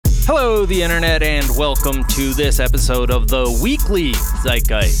Hello, the internet, and welcome to this episode of the weekly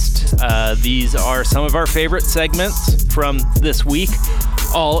Zeitgeist. These are some of our favorite segments from this week,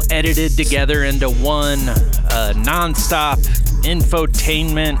 all edited together into one non-stop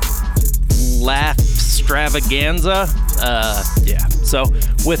infotainment laugh extravaganza. So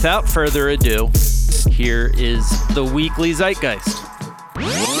without further ado, here is the weekly Zeitgeist.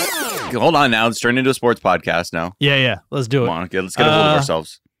 Hold on now. Let's turn into a sports podcast now. Yeah. Let's do it. Come on. Let's get a hold of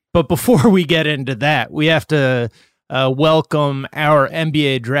ourselves. But before we get into that, we have to welcome our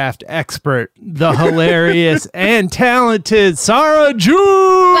NBA draft expert, the hilarious and talented Sarah June.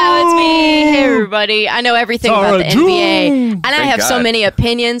 Wow, it's me. Hey, everybody. I know everything about the NBA, and I have so many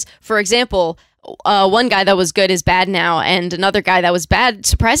opinions. For example, one guy that was good is bad now, and another guy that was bad,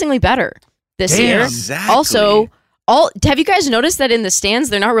 surprisingly better this year. Exactly. Also, have you guys noticed that in the stands,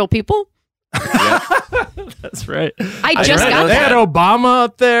 they're not real people? Yeah. That's right. I just got They that. had Obama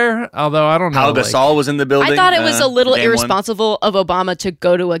up there, although I don't know. Al Gasol was in the building. I thought it was a little game irresponsible of Obama to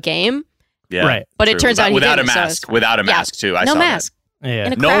go to a game. Yeah, right. But it turns out he without didn't, a so mask. it's- Without a mask too. I no saw mask. Yeah.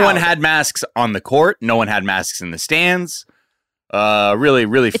 In a that. No crowd. one had masks on the court. No one had masks in the stands. Really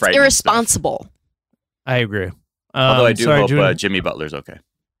It's frightening irresponsible. I agree. Although I do sorry, hope June. Jimmy Butler's okay.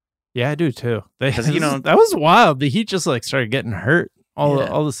 Yeah, I do too. 'Cause, That was wild. The Heat just started getting hurt all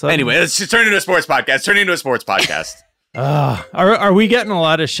of a sudden. Anyway, let's just turn into a sports podcast. Are we getting a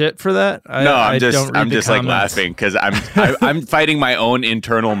lot of shit for that? I'm just comments. laughing because I'm fighting my own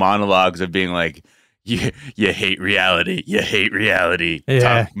internal monologues of being like, you hate reality. You hate reality.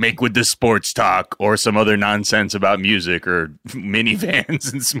 Yeah. Make with the sports talk or some other nonsense about music or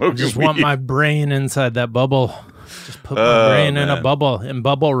minivans and smoking Just weed. want my brain inside that bubble. Just put my brain in a bubble, in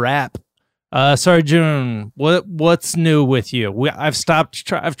bubble wrap. Sorry, June. What's new with you? I've tried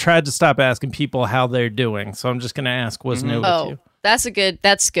to stop asking people how they're doing, so I'm just gonna ask what's new with you. That's good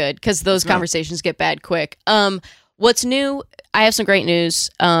because those conversations get bad quick. What's new? I have some great news.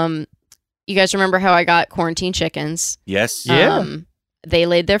 You guys remember how I got quarantine chickens? Yes. Yeah. They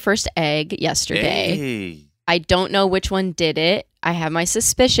laid their first egg yesterday. Hey. I don't know which one did it. I have my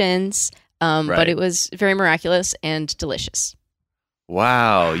suspicions, Right. but it was very miraculous and delicious.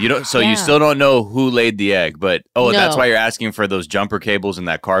 Wow. You don't. So Yeah. you still don't know who laid the egg, but No. that's why you're asking for those jumper cables and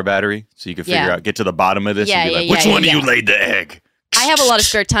that car battery, so you can figure out, get to the bottom of this. Yeah, and be yeah, like, yeah, which yeah, one of yeah. you laid the egg? I have a lot of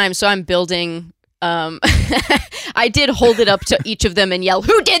spare time, so I'm building. I did hold it up to each of them and yell,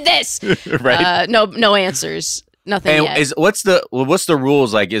 "Who did this?" Right. No answers. Nothing And yet. what's the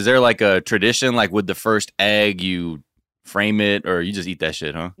rules? Like, is there like a tradition? Like, with the first egg, you frame it, or you just eat that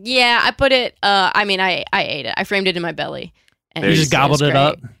shit, huh? Yeah, I put it. I ate it. I framed it in my belly. And You There just you go. gobbled it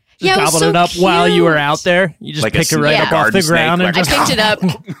up. Yeah, it was Gobbled so it up while you were cute. out there. You just Like a pick it right snake, up off the garden snake, ground and like- I just picked it up.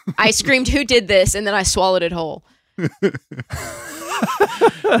 I screamed, "Who did this?" And then I swallowed it whole. I'm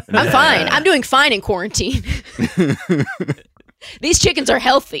fine. I'm doing fine in quarantine. These chickens are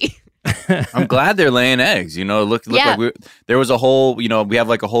healthy. I'm glad they're laying eggs. Look Yeah. like there was a whole. We have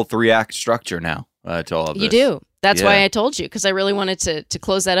like a whole 3-act structure now to all of this. You do. That's Yeah. why I told you, because I really wanted to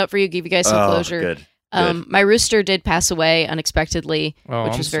close that up for you, give you guys some closure. Good. My rooster did pass away unexpectedly, Oh,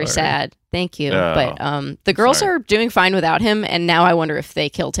 which I'm was very sorry. sad. Thank you. Oh, But the girls sorry. are doing fine without him, and now I wonder if they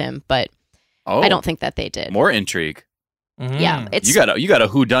killed him, but Oh, I don't think that they did. more intrigue. Yeah, it's You got a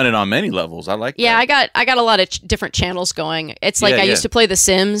whodunit on many levels. I like. yeah. that. I got a lot of different channels going. It's like Yeah, I yeah. used to play The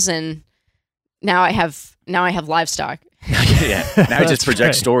Sims, and now I have livestock. Yeah. Now I That's just project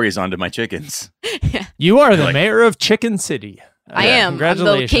right. stories onto my chickens. You are the Like- mayor of Chicken City. I am. I'm the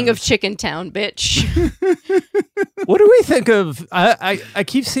Congratulations. king of Chicken Town, bitch. What do we think of? I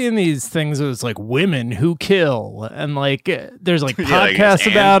keep seeing these things. It's like women who kill, and there's like Yeah, like, podcasts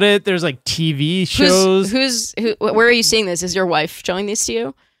and- about it. There's like TV shows. Where are you seeing this? Is your wife showing these to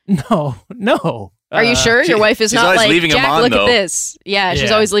you? No. Are you sure your wife is she's not always like, leaving them Jack, on, look though. at this? Yeah, she's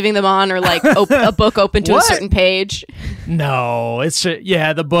Yeah. always leaving them on, or like a book open to a What? certain page. No, it's just,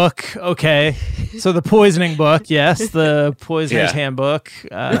 the book. Okay, so the poisoning book. Yes, the poisoner's Yeah. handbook.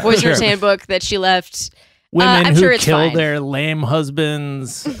 Poisoner's sure. handbook that she left. Women I'm who sure it's kill fine. their lame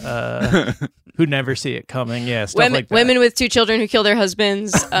husbands, who never see it coming. Yeah, stuff like that. Women with 2 children who kill their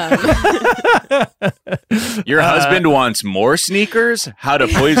husbands. Your husband wants more sneakers? How to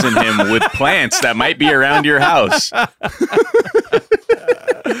poison him with plants that might be around your house.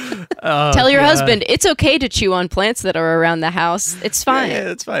 Oh, Tell your God. husband it's okay to chew on plants that are around the house. It's fine.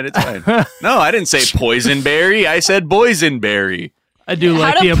 Yeah, it's fine. It's fine. No, I didn't say poisonberry. I said boysenberry. I do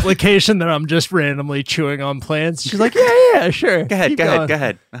like the implication that I'm just randomly chewing on plants. She's like, yeah, sure. Go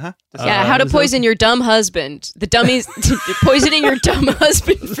ahead. Uh-huh. Yeah, how to poison your dumb husband. The dummies poisoning your dumb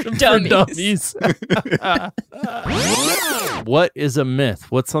husband for dummies. What is a myth?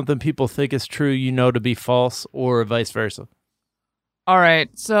 What's something people think is true you know to be false, or vice versa? All right,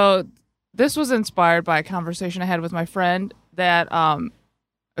 so this was inspired by a conversation I had with my friend that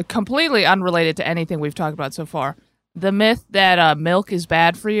completely unrelated to anything we've talked about so far. The myth that milk is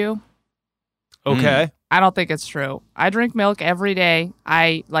bad for you. Okay. I don't think it's true. I drink milk every day.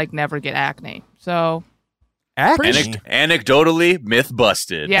 I never get acne. So anecdotally, myth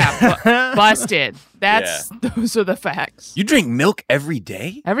busted. Yeah, busted. Those are the facts. You drink milk every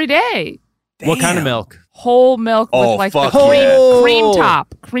day? Every day. Damn. What kind of milk? Whole milk with the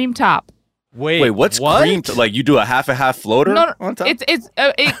cream top. Wait, what's cream? Like you do a half floater? No, on top?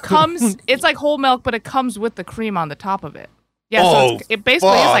 It comes. It's like whole milk, but it comes with the cream on the top of it. Yeah, so it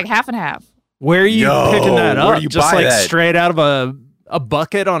basically is like half and half. Where are you picking that up? Where do you just buy like that? Straight out of a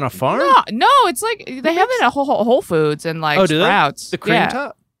bucket on a farm? No, it's like they have it at Whole Foods and like Sprouts. The cream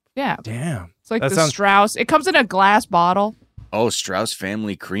top? Yeah. Damn. It's like Strauss. It comes in a glass bottle. Oh, Strauss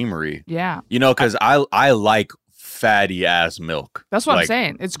Family Creamery. Yeah. You know, because I like fatty ass milk. That's what I'm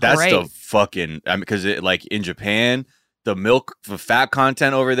saying. It's that's great. That's the fucking. I mean, because in Japan, the milk, the fat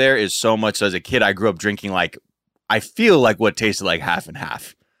content over there is so much. So as a kid, I grew up drinking I feel like what tasted like half and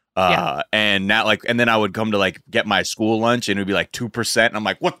half. And now and then I would come to get my school lunch and it would be 2%. And I'm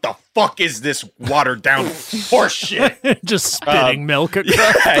like, what the fuck is this watered down horse shit? Just spitting milk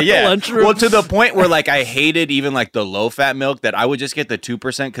across the lunchroom. Well, to the point where I hated even the low fat milk that I would just get the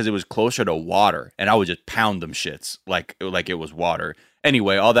 2% because it was closer to water and I would just pound them shits like it was water.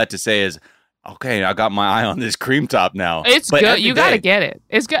 Anyway, all that to say is, okay, I got my eye on this cream top now. It's good. You got to get it.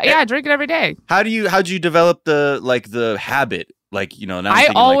 It's good. Yeah, I drink it every day. How'd you develop the habit? Now I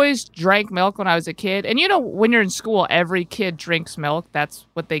always drank milk when I was a kid. And when you're in school, every kid drinks milk. That's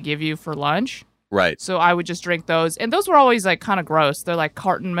what they give you for lunch. Right. So I would just drink those. And those were always kind of gross. They're like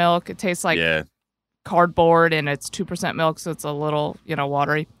carton milk. It tastes like cardboard and it's 2% milk. So it's a little,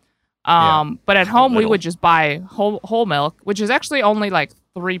 watery. But at home, we would just buy whole milk, which is actually only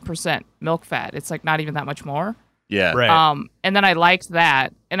 3% milk fat. It's not even that much more. Yeah. Right. And then I liked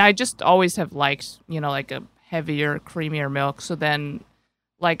that. And I just always have liked, a heavier, creamier milk. So then,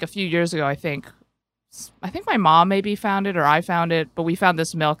 a few years ago, I think my mom maybe found it or I found it, but we found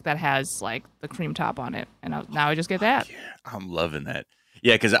this milk that has the cream top on it, and now I just get that. Yeah, I'm loving that.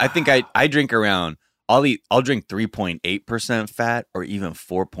 Yeah, because I think I drink around. I'll drink 3.8% fat or even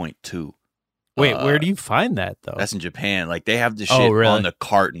 4.2. Wait, where do you find that though? That's in Japan. They have the shit on the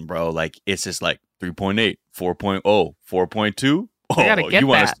carton, bro. It's just 3.8, 4.0, 4.2. Oh,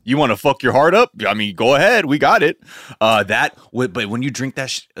 you want to fuck your heart up? I mean, go ahead. We got it. But when you drink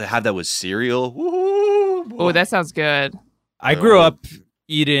that, have that with cereal. Oh, that sounds good. I grew up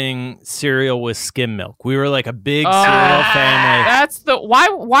eating cereal with skim milk. We were a big cereal family. That's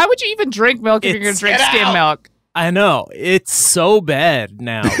why would you even drink milk if you're going to drink skim milk? I know. It's so bad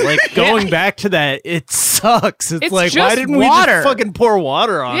now. Going back to that, it sucks. It's why didn't we just fucking pour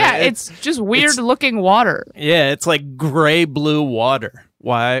water on it? Yeah, it's just weird looking water. Yeah, it's like gray blue water.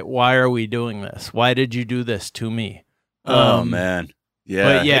 Why are we doing this? Why did you do this to me? Oh man.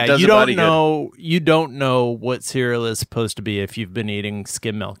 Yeah. But yeah, you don't know what cereal is supposed to be if you've been eating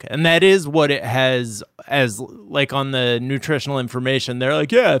skim milk. And that is what it has as on the nutritional information. They're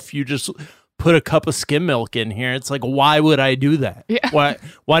if you just put a cup of skim milk in here. It's why would I do that? Yeah.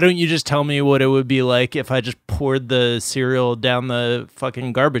 Why don't you just tell me what it would be like if I just poured the cereal down the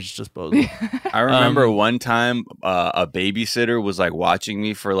fucking garbage disposal? I remember one time a babysitter was watching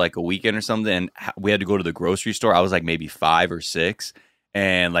me for a weekend or something, and we had to go to the grocery store. I was maybe 5 or 6.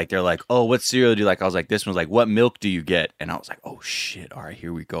 And they're oh, what cereal do you like? I was this one's what milk do you get? And I was oh shit, all right,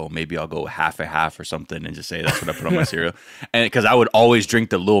 here we go. Maybe I'll go half and half or something and just say that's what I put on my cereal. And because I would always drink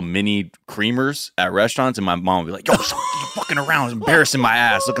the little mini creamers at restaurants, and my mom would be yo, stop fucking around, embarrassing my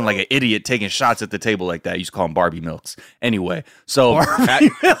ass, looking like an idiot taking shots at the table like that. I used to call them Barbie milks. Anyway, so at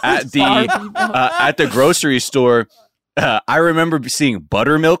the grocery store, I remember seeing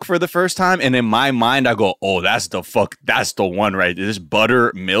buttermilk for the first time, and in my mind, I go, "Oh, that's the one, right? This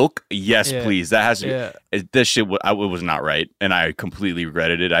buttermilk, yes, please. That has this shit. It was not right, and I completely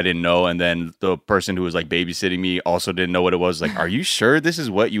regretted it. I didn't know, and then the person who was babysitting me also didn't know what it was. Are you sure this is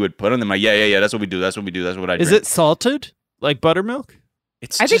what you would put on them? Yeah. That's what we do. That's what we do. That's what I drink. Is it salted like buttermilk?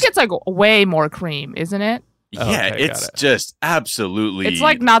 I think it's way more cream, isn't it? Yeah, it's just absolutely. It's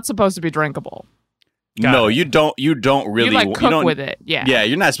not supposed to be drinkable. No, you don't. You don't really. You like cook don't, with it. Yeah. Yeah,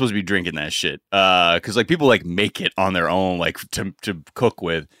 you're not supposed to be drinking that shit. Because like people like make it on their own, like to cook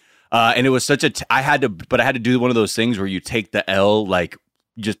with. And it was such a. I had to do one of those things where you take the L, like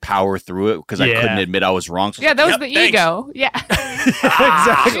you just power through it because I couldn't admit I was wrong. So yeah, that was the thanks. ego. Yeah.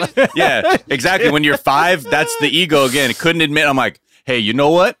 Exactly. Yeah, exactly. When you're 5, that's the ego again. It couldn't admit. I'm like, hey, you know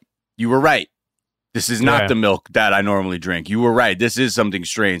what? You were right. This is not the milk that I normally drink. You were right. This is something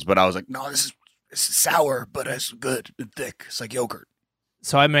strange. But I was like, no, it's sour, but it's good and thick. It's like yogurt.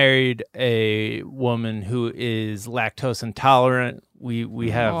 So I married a woman who is lactose intolerant. We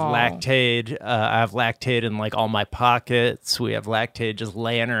have Lactaid. I have Lactaid in like all my pockets. We have Lactaid just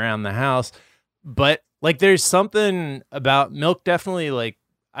laying around the house. But like, there's something about milk. Definitely, like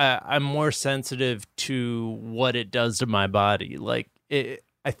I'm more sensitive to what it does to my body. Like I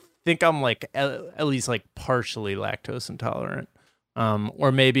think I'm like at least like partially lactose intolerant.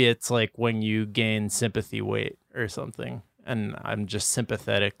 Or maybe it's like when you gain sympathy weight or something, and I'm just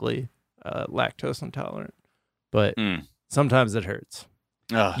sympathetically lactose intolerant. But sometimes it hurts.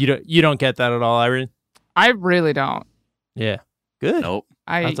 You don't get that at all, Irene? I really don't. Yeah, good. Nope.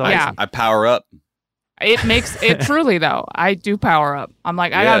 I power up. It makes it truly though. I do power up. I'm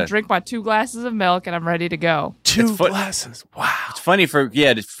like, I gotta drink my 2 glasses of milk and I'm ready to go. 2 glasses. Wow. It's funny for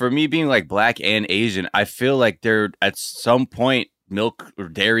me being like black and Asian. I feel like there at some point milk or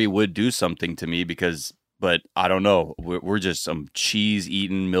dairy would do something to me but I don't know. We're just some cheese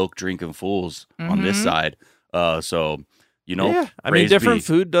eating, milk drinking fools on this side. So you know, yeah. I mean, different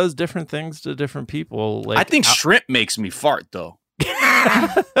food does different things to different people. Like I think shrimp makes me fart though.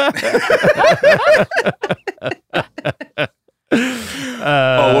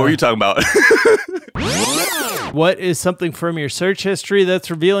 What were you talking about? What is something from your search history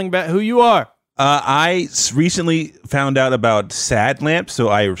that's revealing about who you are? I recently found out about SAD lamps, so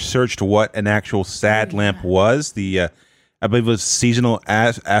I searched what an actual SAD lamp was. I believe it was seasonal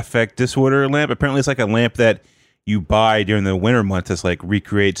affect disorder lamp. Apparently, it's like a lamp that you buy during the winter months. That's like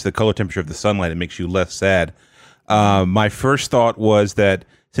recreates the color temperature of the sunlight and makes you less sad. My first thought was that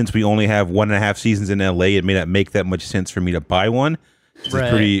since we only have 1.5 seasons in LA, it may not make that much sense for me to buy one.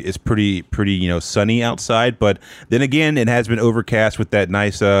 It's pretty sunny outside. But then again, it has been overcast with that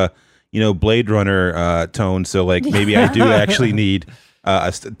nice Blade Runner tone. So like maybe I do actually need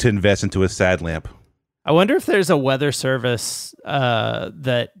to invest into a SAD lamp. I wonder if there's a weather service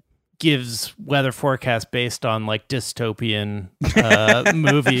that gives weather forecasts based on like dystopian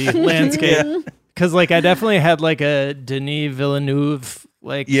movie landscape. Because like I definitely had like a Denis Villeneuve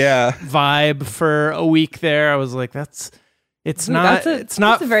vibe for a week there. I was like, that's a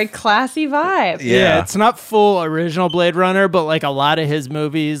very classy vibe. Yeah, it's not full original Blade Runner, but like a lot of his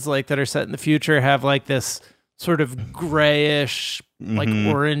movies like that are set in the future have like this sort of grayish, like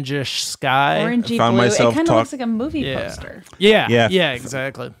orangish sky. Orangey blue. It kind of looks like a movie poster. Yeah,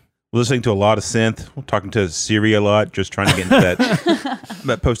 exactly. Listening to a lot of synth, talking to Siri a lot, just trying to get into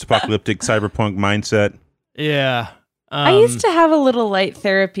that post-apocalyptic cyberpunk mindset. Yeah. I used to have a little light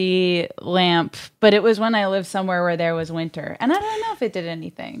therapy lamp, but it was when I lived somewhere where there was winter, and I don't know if it did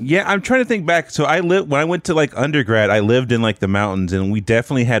anything. Yeah, I'm trying to think back. So when I went to like undergrad, I lived in like the mountains, and we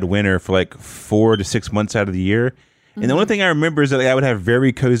definitely had winter for like 4 to 6 months out of the year. And the only thing I remember is that I would have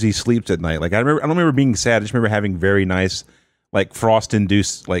very cozy sleeps at night. Like I don't remember being sad. I just remember having very nice, like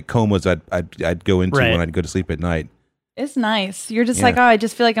frost-induced like comas I'd go into when I'd go to sleep at night. It's nice. You're just like, oh, I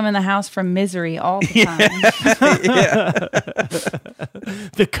just feel like I'm in the house from Misery all the time.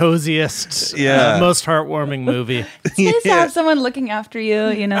 The coziest, most heartwarming movie. It's nice to have someone looking after you,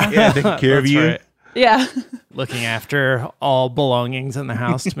 Yeah, taking care of you. Right. Yeah. Looking after all belongings in the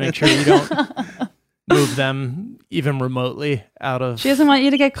house to make sure you don't move them even remotely out of. She doesn't want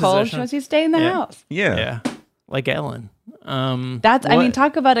you to get cold. She wants you to stay in the house. Yeah. Like Ellen.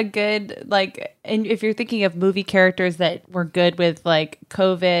 Talk about a good, like, and if you're thinking of movie characters that were good with like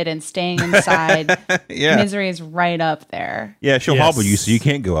COVID and staying inside, Misery is right up there. Yeah, she'll hobble you so you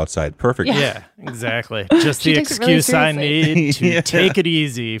can't go outside. Perfect. Yeah, exactly. Just the excuse I need to take it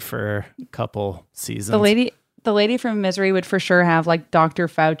easy for a couple seasons. The lady from Misery would for sure have like Dr.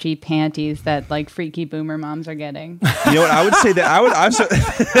 Fauci panties that like freaky boomer moms are getting. You know what? I would say that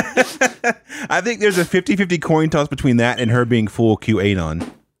I think there's a 50-50 coin toss between that and her being full QAnon.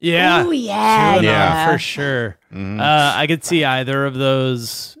 Yeah. Oh, yeah. For sure. I could see either of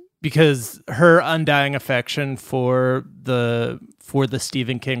those because her undying affection for the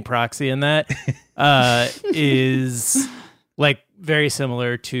Stephen King proxy in that is like very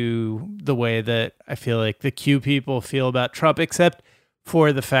similar to the way that I feel like the Q people feel about Trump, except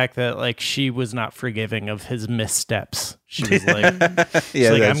for the fact that like she was not forgiving of his missteps. She was like,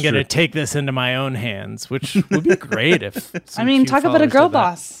 I'm going to take this into my own hands, which would be great if. I mean, talk about a girl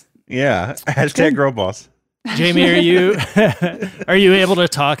boss. Yeah, hashtag girl boss. Jamie, are you able to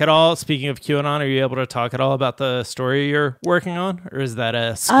talk at all? Speaking of QAnon, are you able to talk at all about the story you're working on, or is that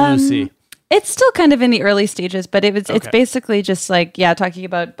a exclusive? It's still kind of in the early stages, but it's basically just like talking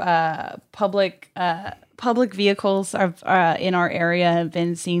about public vehicles in our area have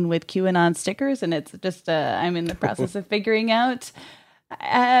been seen with QAnon stickers, and it's just I'm in the process of figuring out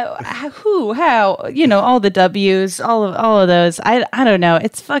who, how, all the W's, all of those. I don't know.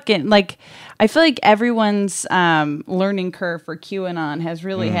 It's fucking like. I feel like everyone's learning curve for QAnon has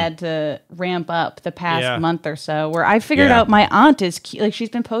really had to ramp up the past month or so, where I figured out my aunt is like, she's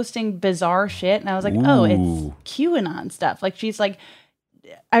been posting bizarre shit, and I was like, oh, it's QAnon stuff. Like, she's like,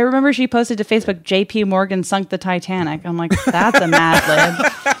 I remember she posted to Facebook, JP Morgan sunk the Titanic. I'm like, that's a Mad Lib.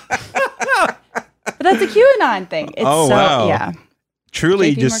 But that's a QAnon thing. It's wow. Yeah.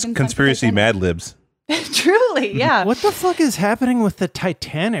 Truly JP just Morgan conspiracy Mad Libs. Truly, yeah. What the fuck is happening with the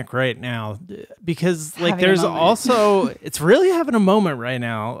Titanic right now? Because like there's also it's really having a moment right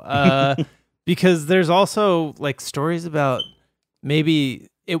now. Because there's also like stories about maybe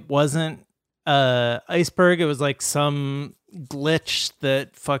it wasn't iceberg, it was like some glitch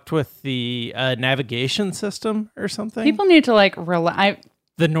that fucked with the navigation system or something. People need to like rely.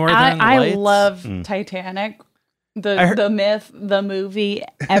 The Northern Lights. I love Titanic. The myth, the movie,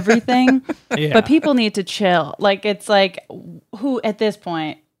 everything. But people need to chill. Like, it's like, who at this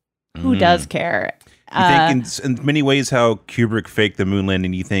point, who does care? You think in many ways how Kubrick faked the moon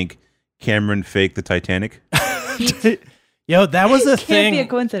landing, you think Cameron faked the Titanic? Yo, that was a thing. Can't be a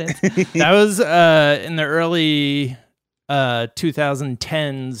coincidence. That was in the early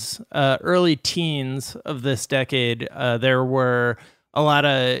 2010s, early teens of this decade. There were a lot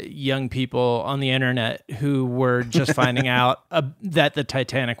of young people on the internet who were just finding out that the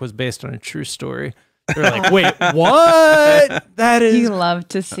Titanic was based on a true story. They're like, wait, what? That is... You love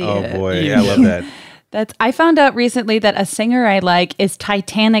to see it. Oh, boy. Yeah, I love that. I found out recently that a singer I like is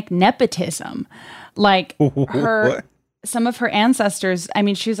Titanic nepotism. Like, some of her ancestors, I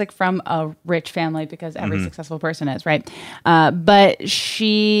mean, she's like from a rich family because every successful person is, right? But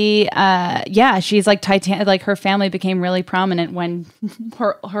she, she's like Titanic. Like, her family became really prominent when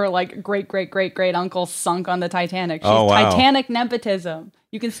her like great uncle sunk on the Titanic. She's Titanic nepotism.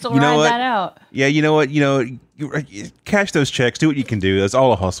 You can still ride that out. Yeah, you know what? You cash those checks. Do what you can do. That's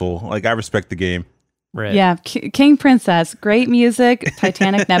all a hustle. Like, I respect the game. Right. Yeah, King Princess, great music,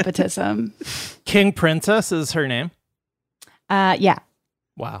 Titanic nepotism. King Princess is her name. Yeah.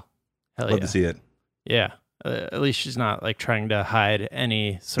 Wow. Hell Love to see it. Yeah. At least she's not like trying to hide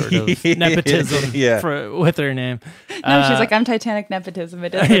any sort of nepotism with her name. No, she's like, I'm Titanic nepotism.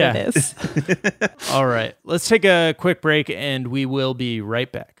 It is what it is. All right. Let's take a quick break and we will be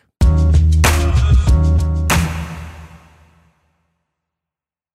right back.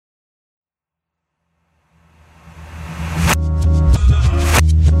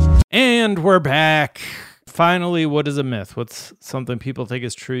 And we're back. Finally, what is a myth? What's something people think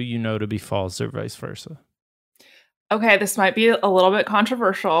is true, to be false, or vice versa? Okay, this might be a little bit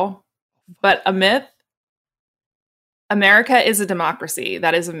controversial, but a myth. America is a democracy.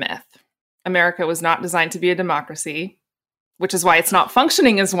 That is a myth. America was not designed to be a democracy, which is why it's not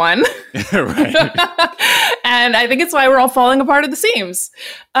functioning as one. Right. And I think it's why we're all falling apart at the seams.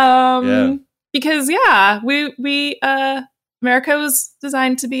 Because America was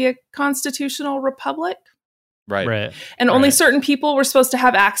designed to be a constitutional republic. Right. And only certain people were supposed to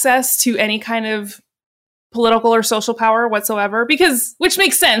have access to any kind of political or social power whatsoever, which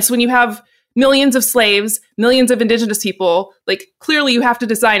makes sense when you have millions of slaves, millions of indigenous people. Like, clearly you have to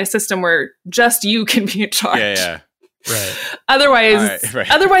design a system where just you can be in charge. Yeah. Right.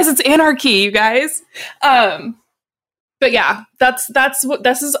 Otherwise it's anarchy, you guys. But yeah, that's what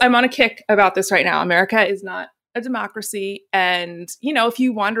this is. I'm on a kick about this right now. America is not a democracy. And, if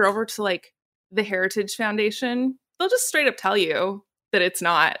you wander over to like the Heritage Foundation, they'll just straight up tell you that it's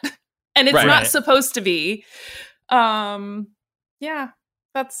not. And it's not supposed to be. That's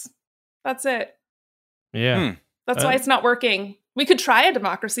it. Yeah. That's why it's not working. We could try a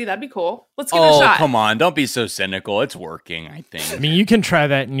democracy. That'd be cool. Let's give it a shot. Oh, come on. Don't be so cynical. It's working, I think. I mean, you can try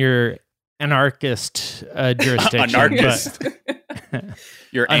that in your anarchist jurisdiction. Anarchist.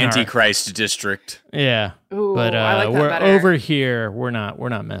 Your Antichrist district. Yeah. Ooh, but I like that we're better. over here. We're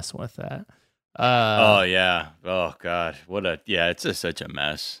not messing with that. Oh yeah. Oh god. It's just such a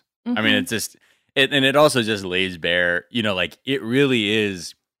mess. I mean, it's just and it also just lays bare, like, it really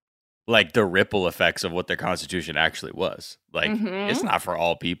is like the ripple effects of what the Constitution actually was. Like, it's not for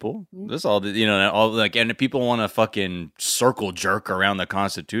all people. This all, all like, and if people want to fucking circle jerk around the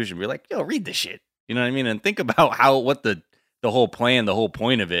Constitution, be like, yo, read the shit. You know what I mean? And think about what the whole plan, the whole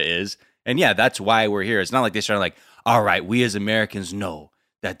point of it is. And yeah, that's why we're here. It's not like they start like, all right, we as Americans know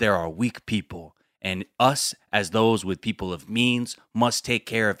that there are weak people, and us as those with people of means must take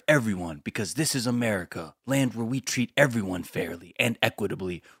care of everyone because this is America, land where we treat everyone fairly and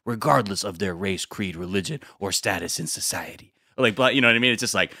equitably, regardless of their race, creed, religion, or status in society. Like, but you know what I mean? It's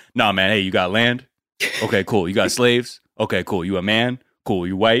just like, nah, man, hey, you got land? Okay, cool. You got slaves? Okay, cool. You a man? Cool.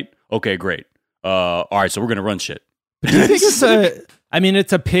 You white? Okay, great. All right, so we're gonna run shit. It's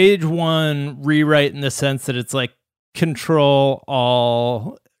a page one rewrite in the sense that it's like Control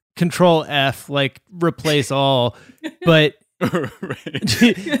F, like replace all, but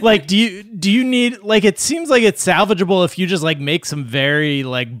like do you need, like, it seems like it's salvageable if you just like make some very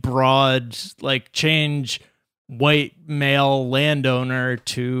like broad, like change white male landowner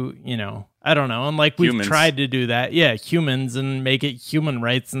to, I don't know, and like we've tried to do that, humans, and make it human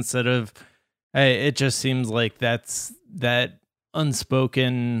rights instead of it just seems like that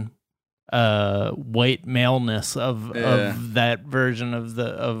unspoken white maleness of that version of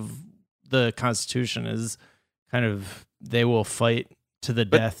the Constitution is kind of, they will fight to the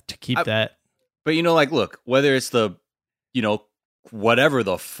death to keep that. But like, look, whether it's the whatever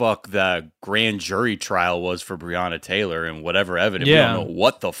the fuck the grand jury trial was for Breonna Taylor and whatever evidence, we don't know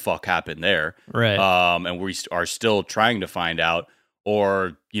what the fuck happened there, right? And we are still trying to find out.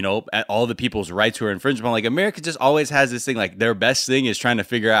 Or, all the people's rights who are infringed upon. Like, America just always has this thing, like, their best thing is trying to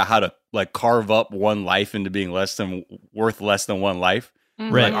figure out how to, like, carve up one life into being worth less than one life.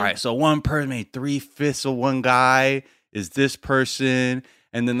 Right. Like, all right, so one person made 3/5 of one guy is this person.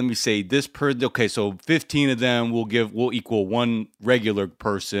 And then let me say this person. Okay, so 15 of them will equal one regular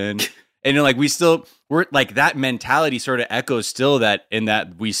person. And like, we're like, that mentality sort of echoes still that in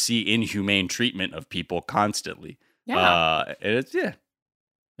that we see inhumane treatment of people constantly. Yeah.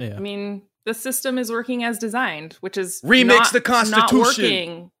 Yeah. I mean, the system is working as designed, which is the Constitution. Not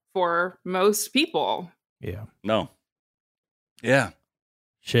working for most people. Yeah. No. Yeah.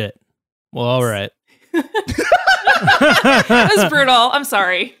 Shit. Well, all right. That was brutal. I'm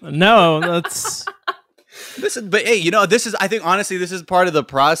sorry. No, that's. But hey, I think honestly, this is part of the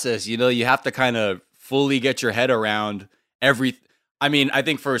process. You have to kind of fully get your head around I mean, I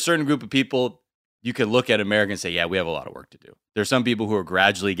think for a certain group of people, you could look at America and say, yeah, we have a lot of work to do. There's some people who are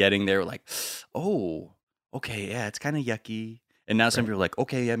gradually getting there, like, oh, okay, yeah, it's kind of yucky. And now some people are like,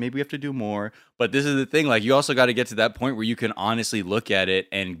 okay, yeah, maybe we have to do more. But this is the thing, like, you also got to get to that point where you can honestly look at it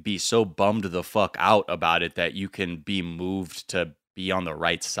and be so bummed the fuck out about it that you can be moved to be on the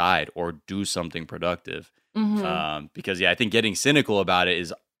right side or do something productive. Mm-hmm. Because, I think getting cynical about it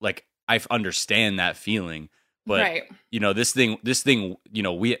is, like, I understand that feeling. But, right. This thing,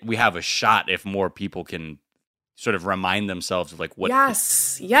 we have a shot if more people can sort of remind themselves of like what.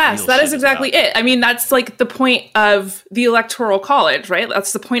 Yes, that is exactly it. I mean, that's like the point of the Electoral College, right?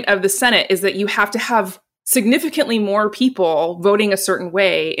 That's the point of the Senate, is that you have to have significantly more people voting a certain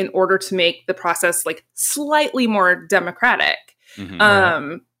way in order to make the process like slightly more democratic.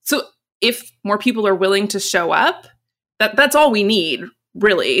 Mm-hmm. So if more people are willing to show up, that's all we need.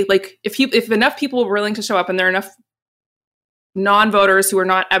 Really, like if enough people are willing to show up and there are enough non-voters who are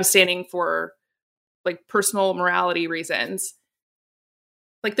not abstaining for like personal morality reasons,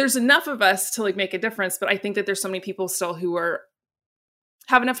 like there's enough of us to like make a difference. But I think that there's so many people still who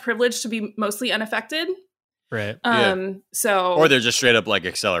have enough privilege to be mostly unaffected. Right. So, or they're just straight up like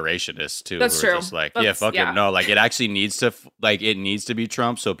accelerationists too. That's true. Just like, fuck it. No, like it actually needs to be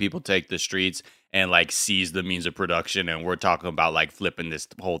Trump. So people take the streets and like seize the means of production. And we're talking about like flipping this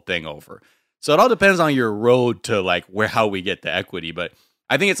whole thing over. So it all depends on your road to like how we get the equity. But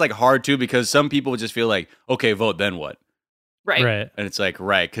I think it's like hard too, because some people just feel like, okay, vote, then what? Right. And it's like,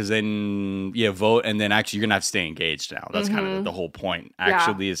 right. Because then, vote. And then actually you're going to have to stay engaged now. That's kind of the whole point.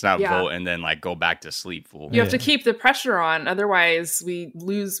 Actually, it's not vote and then like go back to sleep. Fool. You have to keep the pressure on. Otherwise, we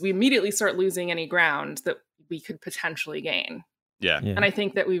immediately start losing any ground that we could potentially gain. Yeah. And I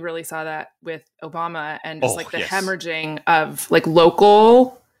think that we really saw that with Obama and just the hemorrhaging of like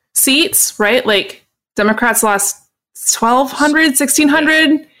local seats, right? Like Democrats lost 1,200,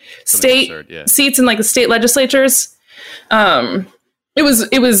 1,600 state seats in like the state legislatures. It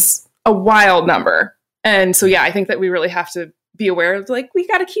was a wild number. And so, I think that we really have to be aware of like, we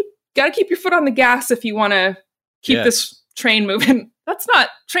gotta keep your foot on the gas if you want to keep this train moving. That's not,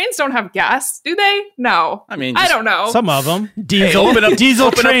 trains don't have gas, do they? No. I mean, I don't know. Some of them. Diesel trains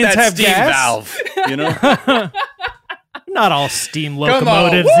open have steam gas. Valve, you know? I not all steam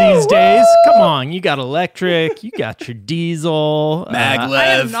locomotives these days. Come on, you got electric, you got your diesel.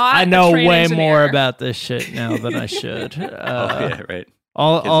 Maglev. I know way more about this shit now than I should. Yeah, right.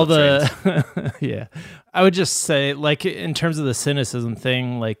 All the yeah. I would just say, like, in terms of the cynicism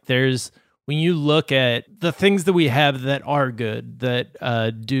thing, like, there's when you look at the things that we have that are good,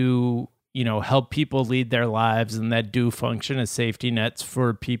 that do, you know, help people lead their lives and that do function as safety nets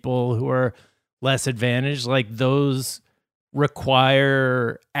for people who are less advantaged, like, those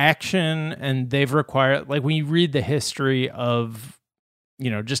require action, and they've required, like, when you read the history of,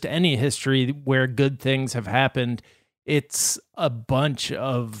 you know, just any history where good things have happened, it's a bunch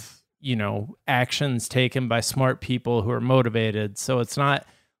of, you know, actions taken by smart people who are motivated. So it's not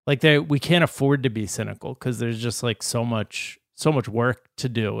like we can't afford to be cynical, because there's just like so much work to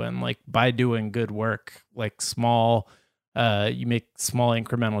do. And like by doing good work, like you make small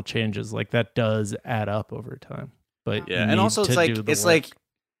incremental changes, like that does add up over time. But yeah, and also it's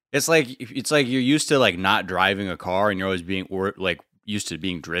like you're used to like not driving a car, and you're always used to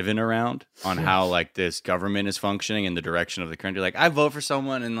being driven around on how like this government is functioning in the direction of the country. Like, I vote for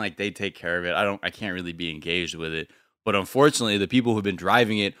someone and like they take care of it. I can't really be engaged with it. But unfortunately, the people who've been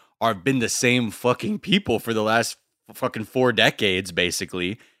driving it been the same fucking people for the last fucking 4 decades,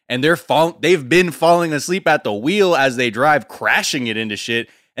 basically. And they've been falling asleep at the wheel as they drive, crashing it into shit.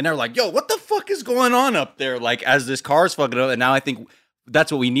 And they're like, yo, what the fuck is going on up there? Like, as this car's fucking up. And now I think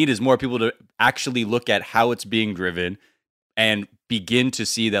that's what we need, is more people to actually look at how it's being driven and begin to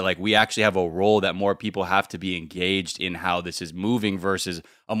see that like we actually have a role, that more people have to be engaged in how this is moving, versus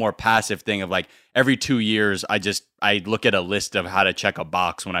a more passive thing of like every 2 years I look at a list of how to check a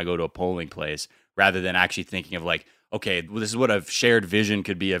box when I go to a polling place, rather than actually thinking of like, okay, well, this is what a shared vision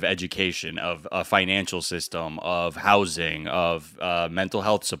could be of education, of a financial system, of housing, of mental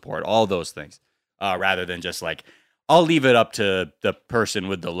health support, all those things, rather than just like, I'll leave it up to the person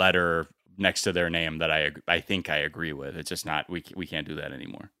with the letter next to their name that I think I agree with. It's just not, we can't do that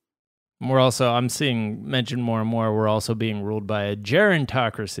anymore. I'm seeing mentioned more and more, we're also being ruled by a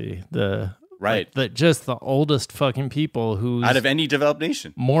gerontocracy, just the oldest fucking people who's out of any developed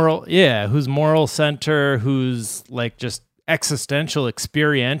nation. Whose moral center, whose like just existential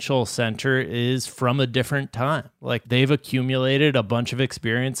experiential center is from a different time. Like, they've accumulated a bunch of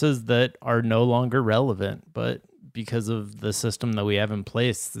experiences that are no longer relevant, but because of the system that we have in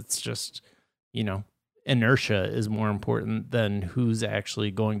place, it's just, you know, inertia is more important than who's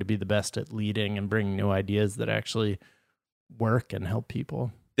actually going to be the best at leading and bringing new ideas that actually work and help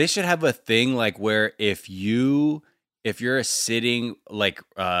people. They should have a thing like where if you're a sitting like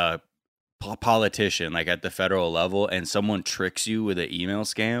politician, like at the federal level, and someone tricks you with an email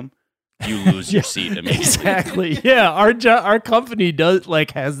scam, you lose your seat immediately. Exactly. Yeah, our company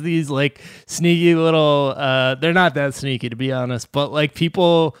has these like sneaky little. They're not that sneaky, to be honest, but like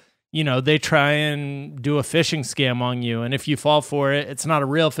people, you know, they try and do a phishing scam on you, and if you fall for it, it's not a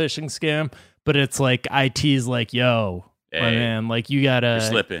real phishing scam, but it's like IT's like, yo, hey, my man, like you're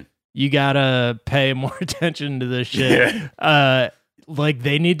slipping. You gotta pay more attention to this shit. Yeah. Like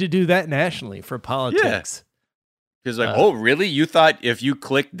they need to do that nationally for politics. Yeah. Because like, oh, really? You thought if you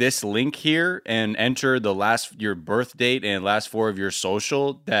click this link here and enter your birth date and last 4 of your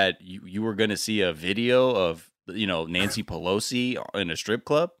social, that you were going to see a video of, you know, Nancy Pelosi in a strip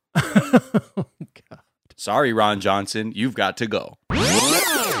club? Oh, God. Sorry, Ron Johnson, you've got to go.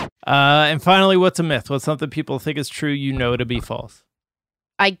 And finally, what's a myth? What's something people think is true, you know to be false?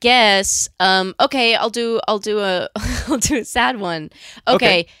 I guess. Okay, I'll do a sad one.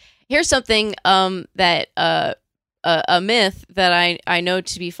 Okay. Here's something that a myth that I know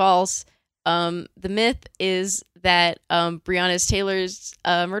to be false. The myth is that Breonna Taylor's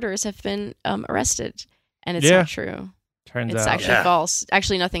murderers have been arrested, and it's not true. It's actually false.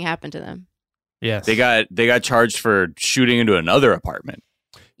 Actually, nothing happened to them. Yes, they got charged for shooting into another apartment.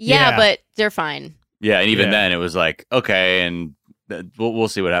 Yeah, but they're fine. Yeah, and even then it was like, okay, and we'll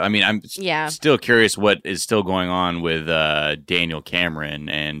see what happens. I mean, I'm still curious what is still going on with Daniel Cameron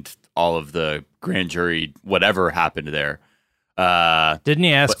and all of the grand jury, whatever happened there. Didn't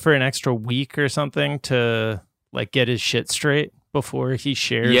he ask for an extra week or something to like get his shit straight before he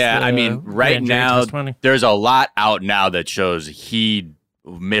shares? Yeah, I mean, right now there's a lot out now that shows he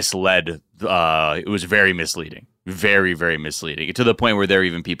misled. It was very misleading. Very, very misleading, to the point where there are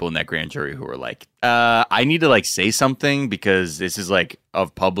even people in that grand jury who were like, I need to like say something because this is like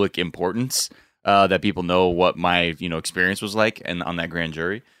of public importance, that people know what my, you know, experience was like and on that grand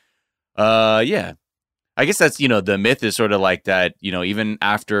jury. Yeah, I guess that's, you know, the myth is sort of like that, you know, even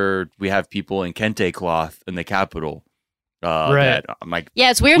after we have people in kente cloth in the Capitol. Right. I'm like, yeah,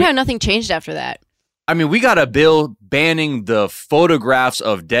 it's weird how nothing changed after that. I mean, we got a bill banning the photographs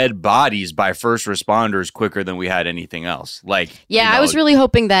of dead bodies by first responders quicker than we had anything else. Like, yeah, I was really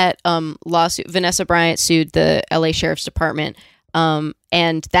hoping that lawsuit Vanessa Bryant sued the LA Sheriff's Department, and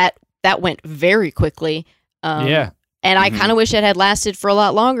that went very quickly. And I kind of wish it had lasted for a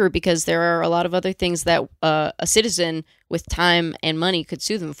lot longer, because there are a lot of other things that a citizen with time and money could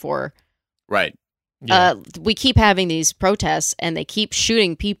sue them for. Right. Yeah. We keep having these protests, and they keep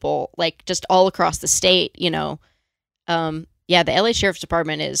shooting people like just all across the state. The LA Sheriff's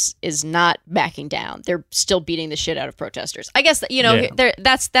Department is not backing down. They're still beating the shit out of protesters. I guess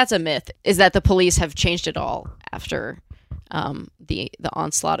that, that's a myth, is that the police have changed it all after the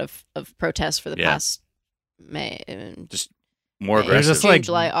onslaught of protests for the past just more aggressive. June, like,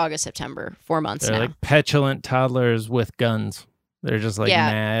 July, August, September, 4 months they're now. Like petulant toddlers with guns. They're just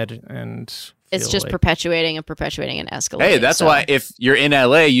mad, and it's just perpetuating and escalating. Hey, that's why if you're in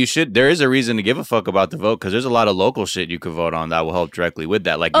LA, there is a reason to give a fuck about the vote, because there's a lot of local shit you could vote on that will help directly with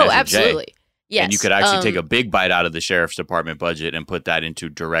that. Like, Measure absolutely. J. Yes. And you could actually take a big bite out of the sheriff's department budget and put that into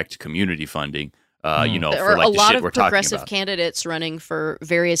direct community funding. There for are like a the lot shit of we're talking progressive about. candidates running for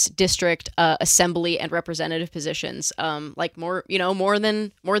various district, assembly, and representative positions. Like more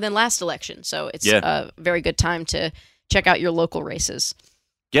than last election. So it's a very good time to check out your local races.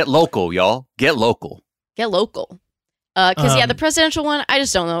 Get local, y'all. Get local. Because the presidential one, I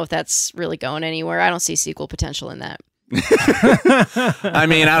just don't know if that's really going anywhere. I don't see sequel potential in that. I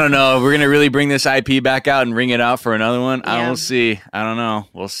mean, I don't know. We're gonna really bring this IP back out and ring it out for another one. Yeah. I don't see. I don't know.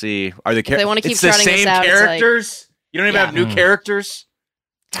 We'll see. Are the they want to keep it's the trotting same this out, characters? You don't even have new characters.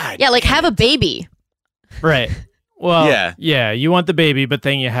 God, yeah, like have a baby. Right. Well, yeah. You want the baby, but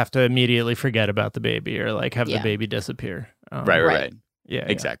then you have to immediately forget about the baby, or like have the baby disappear. Right. Yeah,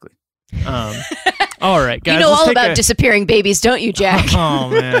 exactly. All right, guys. You know all about disappearing babies, don't you, Jack? Oh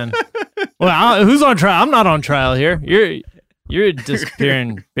man. Well, who's on trial? I'm not on trial here. You're a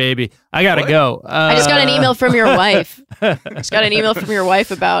disappearing baby. I gotta go. I just got an email from your wife.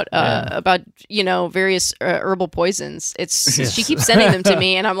 About various herbal poisons. She keeps sending them to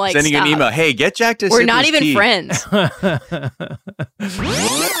me, and I'm like, sending stop. an email. Hey, get Jack to. We're not even tea. friends.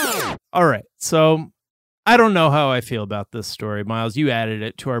 All right, so I don't know how I feel about this story, Miles. You added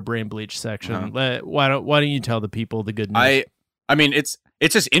it to our brain bleach section. Why don't you tell the people the good news? I mean, it's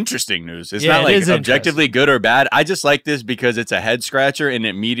just interesting news. It's not like objectively good or bad. I just like this because it's a head scratcher and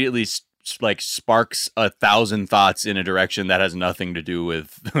immediately sparks 1,000 thoughts in a direction that has nothing to do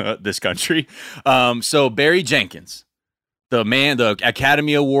with this country. So Barry Jenkins, the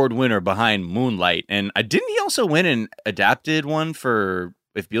Academy Award winner behind Moonlight, and didn't he also win an adapted one for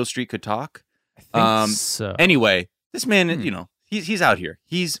If Beale Street Could Talk? I think so. Anyway, this man, he's out here.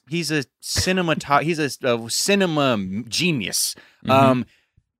 He's a cinema genius.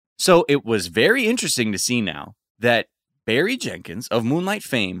 So it was very interesting to see now that Barry Jenkins of Moonlight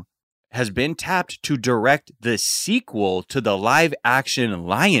fame has been tapped to direct the sequel to the live action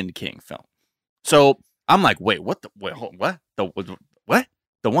Lion King film. So I'm like, what? The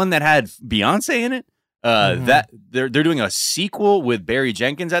one that had Beyonce in it? That they're doing a sequel with Barry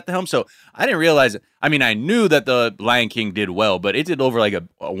Jenkins at the helm. So I didn't realize. I mean, I knew that the Lion King did well, but it did over like a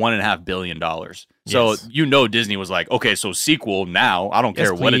 $1.5 billion. So Disney was like, okay, so sequel now. I don't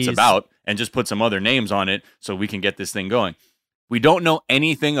care what it's about, and just put some other names on it so we can get this thing going. We don't know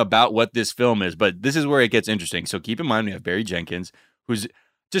anything about what this film is, but this is where it gets interesting. So keep in mind we have Barry Jenkins, who's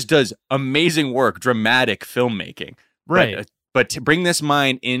just does amazing work, dramatic filmmaking. Right. But to bring this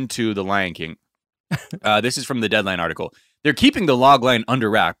mind into the Lion King. This is from the Deadline article. They're keeping the logline under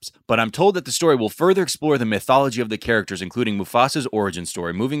wraps, but I'm told that the story will further explore the mythology of the characters, including Mufasa's origin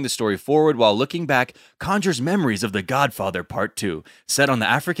story. Moving the story forward while looking back conjures memories of The Godfather Part 2, set on the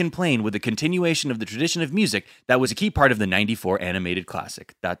African plain with a continuation of the tradition of music that was a key part of the 94 animated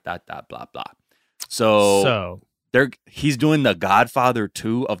classic. Blah, blah. So he's doing The Godfather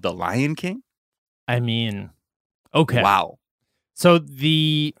 2 of The Lion King? I mean, okay. Wow. So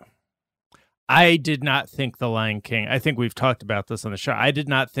I did not think The Lion King, I think we've talked about this on the show, I did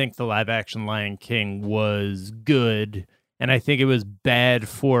not think the live-action Lion King was good, and I think it was bad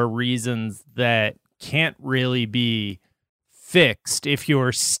for reasons that can't really be fixed if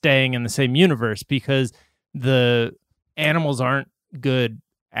you're staying in the same universe, because the animals aren't good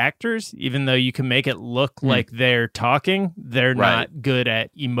actors, even though you can make it look like they're talking. They're not good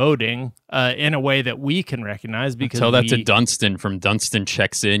at emoting in a way that we can recognize. Because tell that to Dunstan from Dunstan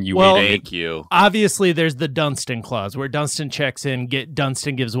Checks In. Thank you. Obviously, there's the Dunstan clause where Dunstan checks in.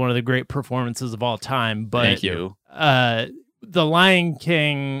 Dunstan gives one of the great performances of all time. But thank you. The Lion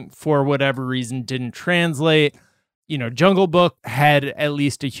King, for whatever reason, didn't translate. Jungle Book had at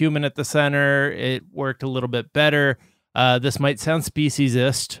least a human at the center. It worked a little bit better. This might sound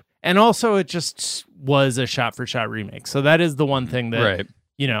speciesist. And also, it just was a shot-for-shot remake. So that is the one thing that,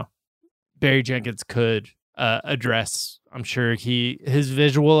 Barry Jenkins could address. I'm sure his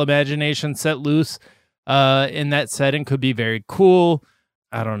visual imagination set loose in that setting could be very cool.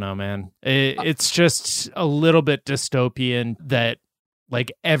 I don't know, man. It's just a little bit dystopian that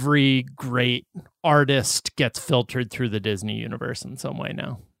like every great artist gets filtered through the Disney universe in some way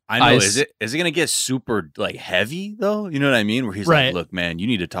now. I know. Is it going to get super like heavy though? You know what I mean? Where he's like, look, man, you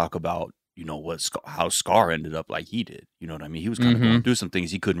need to talk about, how Scar ended up like he did. You know what I mean? He was kind of going through some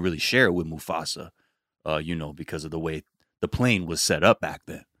things he couldn't really share with Mufasa, because of the way the plane was set up back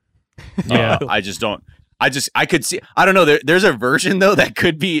then. Yeah. I could see, I don't know. There's a version though that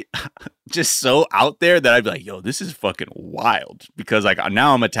could be just so out there that I'd be like, yo, this is fucking wild, because like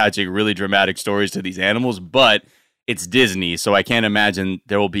now I'm attaching really dramatic stories to these animals, but it's Disney, so I can't imagine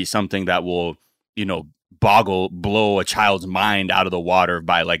there will be something that will, blow a child's mind out of the water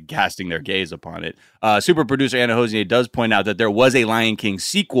by like casting their gaze upon it. Super producer Anna Hosier does point out that there was a Lion King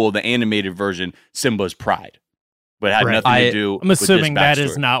sequel, the animated version, Simba's Pride, but it had nothing to do with this backstory. I'm assuming that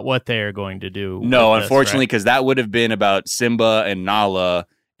is not what they are going to do. No, unfortunately, because that would have been about Simba and Nala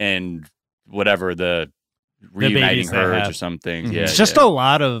and whatever the reuniting herds or something. Mm-hmm. Yeah, it's just a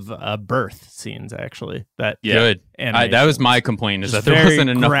lot of birth scenes, actually. Good. That was my complaint, is that there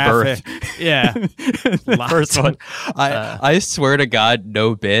wasn't enough graphic. Birth. Yeah. The first one. I swear to God,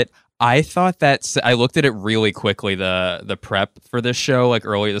 no bit. I thought that I looked at it really quickly, the prep for this show, like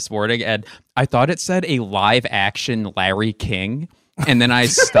early this morning, and I thought it said a live action Larry King. And then I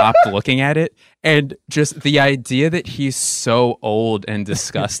stopped looking at it, and just the idea that he's so old and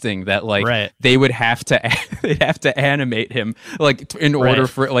disgusting that like they would have to animate him like in order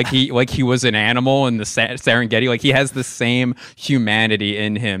for like he was an animal in the Serengeti. Like he has the same humanity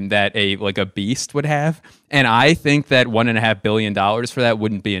in him that a beast would have. And I think that $1.5 billion for that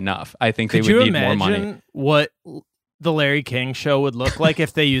wouldn't be enough. I think they would need more money. Could you imagine what the Larry King show would look like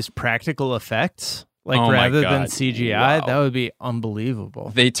if they used practical effects? Rather than CGI, that would be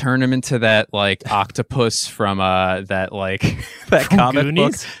unbelievable. They turn him into that like octopus from that comic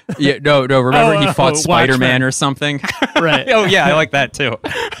Goonies? book. Yeah, no. Remember he fought Spider-Man or something. Right. Oh yeah, I like that too.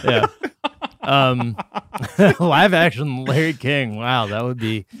 Yeah. Live action Larry King. Wow, that would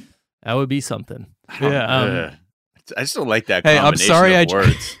be something. Yeah. I just don't like that. Hey, I'm sorry.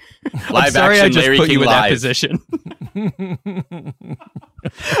 Words. I'm sorry I just put you in that position.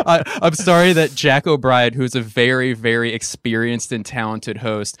 I'm sorry that Jack O'Brien, who's a very, very experienced and talented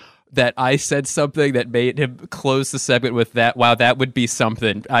host, that I said something that made him close the segment with that. Wow, that would be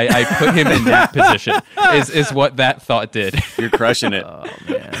something. I put him in that position. Is what that thought did. You're crushing it. Oh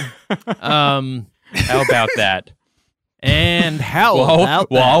man. How about that? And how about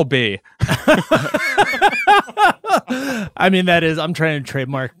that? Well, I'll be. I mean, I'm trying to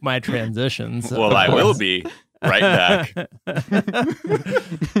trademark my transitions. Well, I will be right back.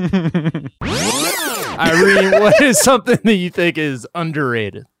 Irene, what is something that you think is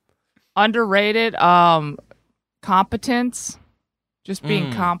underrated? Underrated? Competence. Just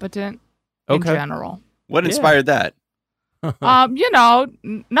being competent in general. What inspired that?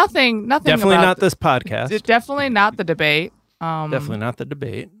 Nothing. Definitely not this podcast. Definitely not the debate. Definitely not the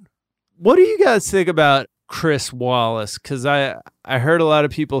debate. What do you guys think about Chris Wallace? Because I heard a lot of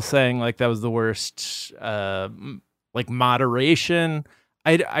people saying like that was the worst, moderation.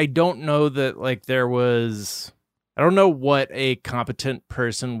 I don't know that like there was. I don't know what a competent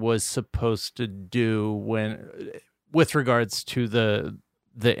person was supposed to do with regards to the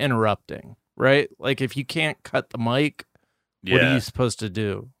interrupting, right? Like if you can't cut the mic. Yeah. What are you supposed to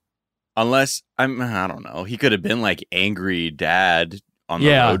do? Unless I don't know. He could have been like angry dad on the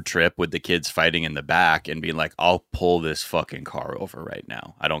road trip with the kids fighting in the back and being like, "I'll pull this fucking car over right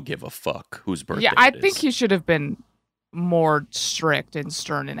now. I don't give a fuck whose birthday." Yeah, I think he should have been more strict and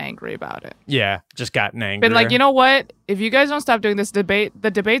stern and angry about it. Yeah, just gotten angry. Been like, you know what? If you guys don't stop doing this debate,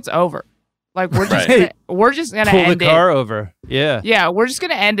 the debate's over. Like we're just gonna pull end the car over. Yeah, yeah, we're just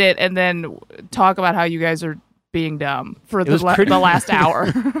gonna end it and then talk about how you guys are being dumb for the last hour.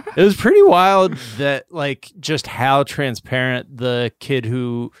 It was pretty wild that like just how transparent the kid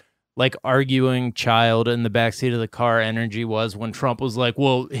who like arguing child in the backseat of the car energy was when Trump was like,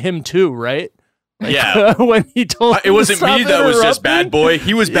 well, him too, right? Like, yeah. When he told it wasn't me that was just bad boy.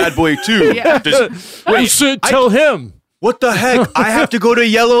 He was bad boy too. Yeah. Tell him. What the heck? I have to go to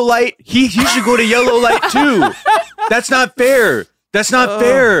yellow light. He should go to yellow light too. That's not fair. That's not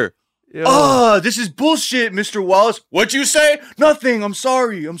fair. This is bullshit, Mr. Wallace. What'd you say? Nothing. I'm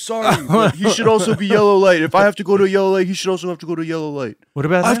sorry. But he should also be yellow light. If I have to go to a yellow light, he should also have to go to a yellow light. What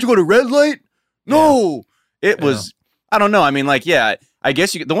about I have to go to red light? No. It was, I don't know. I mean, like, yeah, I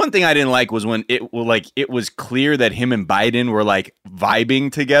guess the one thing I didn't like was when it was clear that him and Biden were like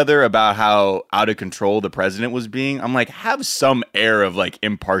vibing together about how out of control the president was being. I'm like, have some air of like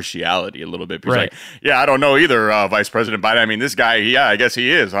impartiality a little bit. Because like, yeah, I don't know either, Vice President Biden. I mean, this guy, yeah, I guess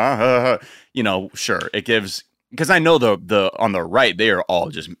he is, huh? You know, sure. It gives, because I know the on the right, they are all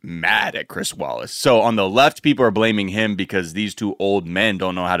just mad at Chris Wallace. So on the left, people are blaming him because these two old men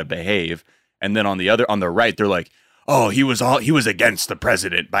don't know how to behave. And then on the right, they're like, oh, he was against the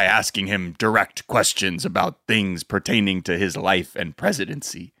president by asking him direct questions about things pertaining to his life and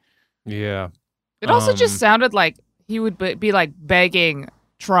presidency. Yeah. It also just sounded like he would be like begging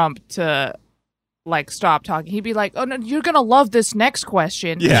Trump to like stop talking. He'd be like, "Oh no, you're gonna love this next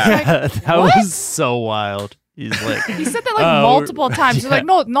question." Yeah, like, that was so wild. He's like, he said that like multiple times. He's like,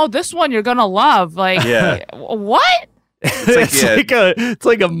 no, this one you're gonna love. Like, what? It's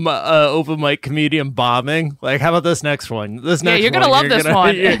like a open mic comedian bombing. Like, how about this next one? You're gonna love this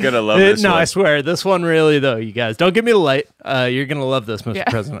one. You're gonna love this one. No, I swear, this one really though. You guys, don't give me the light. You're gonna love this, Mr.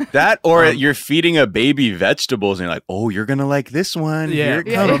 President. That or you're feeding a baby vegetables and you're like, oh, you're gonna like this one. Yeah,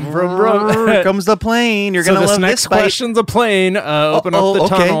 Here comes the plane. You're gonna love this next question's a plane. Open up the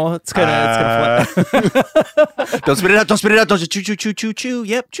tunnel. It's gonna fly. Don't spit it out. Don't spit it out. Don't just choo choo choo choo choo.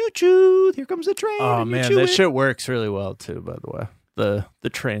 Yep, choo choo. Here comes the train. Oh man, that shit works really well too, by the way. The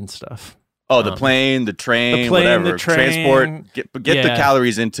train stuff. Oh, the plane, the train, whatever. The train, transport. Get the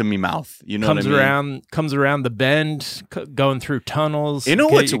calories into me mouth. You know what I mean? Comes around the bend, going through tunnels. You know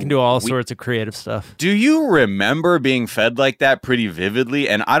what? You can do all sorts of creative stuff. Do you remember being fed like that pretty vividly?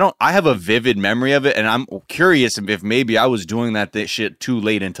 And I have a vivid memory of it, and I'm curious if maybe I was doing that shit too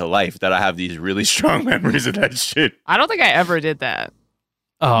late into life that I have these really strong memories of that shit. I don't think I ever did that.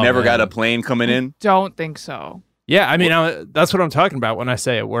 Oh, never got a plane coming in? Don't think so. Yeah, I mean, that's what I'm talking about when I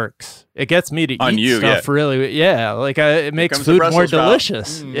say it works. It gets me to eat stuff really. Yeah, like it makes food more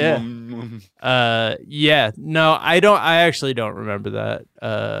delicious. Yeah. No, I don't. I actually don't remember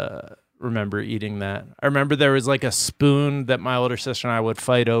that. Remember eating that. I remember there was like a spoon that my older sister and I would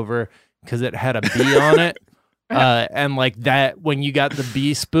fight over because it had a bee on it. And like that, when you got the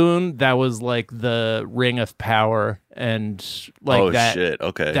bee spoon, that was like the ring of power, and like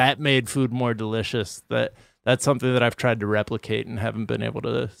that made food more delicious. That's something that I've tried to replicate and haven't been able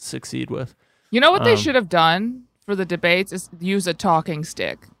to succeed with. You know what they should have done for the debates is use a talking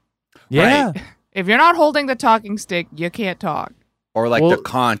stick. Yeah. Right? If you're not holding the talking stick, you can't talk. Or like the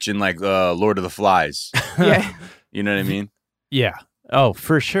conch in like Lord of the Flies. Yeah. You know what I mean? Yeah. Oh,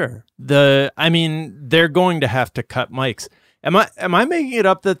 for sure. They're going to have to cut mics. Am I making it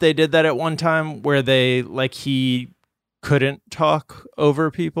up that they did that at one time where he couldn't talk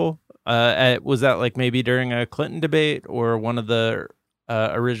over people? Was that like maybe during a Clinton debate or one of the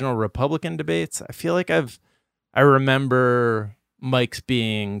original Republican debates? I feel like I remember mics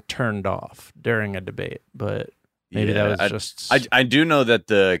being turned off during a debate, but maybe that was just. I do know that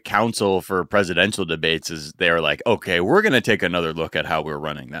the council for presidential debates they're like, okay, we're going to take another look at how we're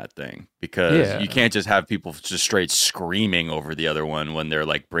running that thing, because you can't just have people just straight screaming over the other one when they're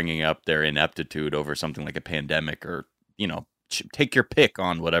like bringing up their ineptitude over something like a pandemic or, take your pick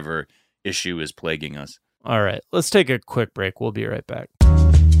on whatever issue is plaguing us. All right, let's take a quick break. We'll be right back.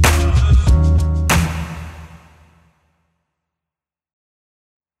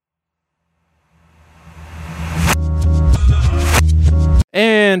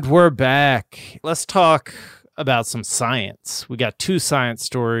 And we're back. Let's talk about some science. We got two science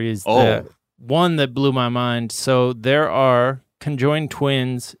stories. One that blew my mind. So there are conjoined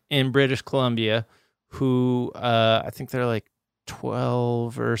twins in British Columbia who I think they're like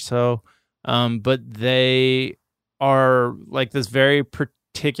 12 or so. But they are like this very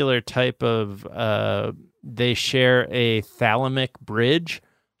particular type of, they share a thalamic bridge,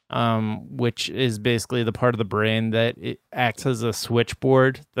 which is basically the part of the brain that it acts as a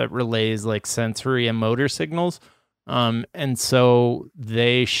switchboard that relays like sensory and motor signals. And so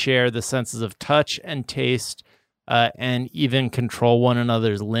they share the senses of touch and taste, and even control one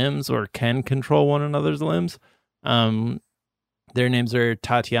another's limbs, or can control one another's limbs. Their names are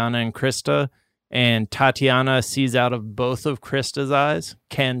Tatiana and Krista, and Tatiana sees out of both of Krista's eyes,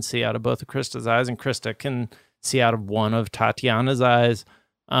 can see out of both of Krista's eyes, and Krista can see out of one of Tatiana's eyes,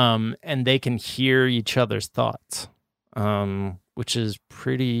 and they can hear each other's thoughts, which is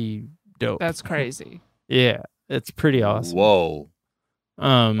pretty dope. That's crazy. Yeah, it's pretty awesome. Whoa.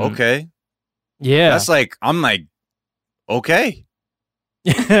 Okay. Yeah. That's like, I'm like, okay.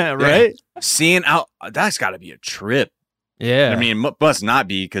 Yeah, right? Seeing out, that's got to be a trip. Yeah. I mean, it must not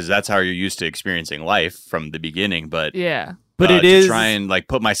be because that's how you're used to experiencing life from the beginning. But yeah. But it to is try and like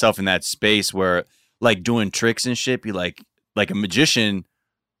put myself in that space where like doing tricks and shit, be like a magician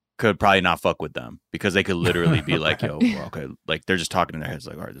could probably not fuck with them because they could literally be like, yo, well, okay, like they're just talking in their heads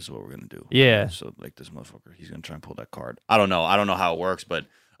like, all right, this is what we're gonna do. Yeah. So like this motherfucker, he's gonna try and pull that card. I don't know how it works, but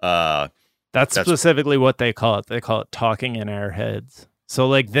that's specifically what they call it. They call it talking in our heads. So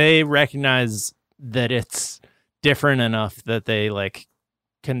like they recognize that it's different enough that they like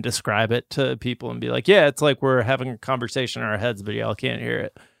can describe it to people and be like, yeah, it's like we're having a conversation in our heads, but y'all can't hear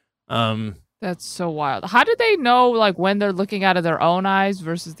it. That's so wild. How do they know like when they're looking out of their own eyes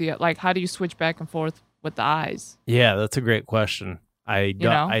versus the like? How do you switch back and forth with the eyes? Yeah, that's a great question. I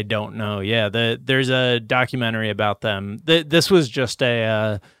don't know. Yeah, there's a documentary about them. This was just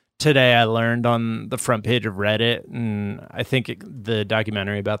today I learned on the front page of Reddit, and I think the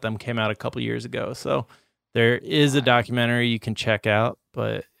documentary about them came out a couple years ago. So there is a documentary you can check out,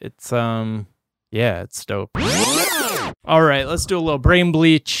 but it's it's dope. All right, let's do a little brain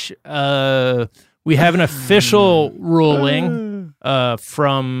bleach. We have an official ruling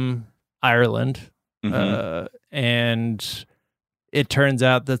from Ireland, and it turns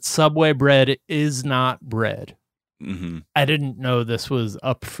out that Subway bread is not bread. Mm-hmm. I didn't know this was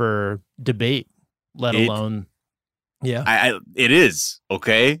up for debate, let alone. Yeah, it is,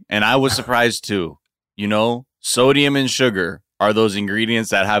 okay, and I was surprised too. You know, sodium and sugar are those ingredients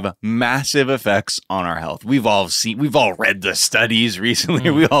that have massive effects on our health. We've all read the studies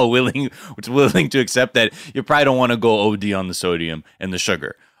recently. We're all willing to accept that you probably don't want to go OD on the sodium and the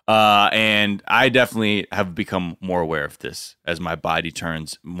sugar. And I definitely have become more aware of this as my body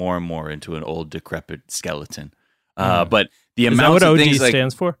turns more and more into an old decrepit skeleton. But the amount of things OD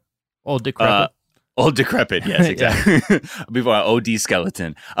stands for? Old decrepit. Old decrepit, yes, exactly. Before OD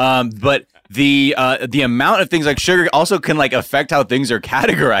skeleton. But the amount of things like sugar also can like affect how things are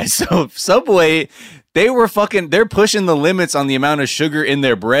categorized. So Subway, they're pushing the limits on the amount of sugar in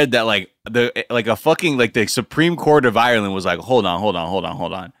their bread that the Supreme Court of Ireland was like, hold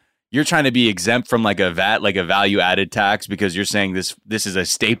on. You're trying to be exempt from like a VAT, like a value added tax because you're saying this is a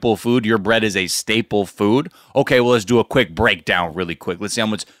staple food. Your bread is a staple food. Okay, well, let's do a quick breakdown really quick. Let's see how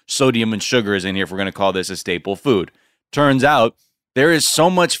much sodium and sugar is in here if we're going to call this a staple food. Turns out there is so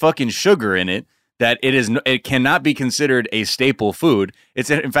much fucking sugar in it that it cannot be considered a staple food. It's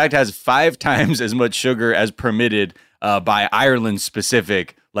in fact has 5 times as much sugar as permitted by Ireland's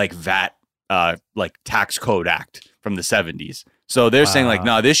specific like VAT like tax code act from the 70s. So they're saying like,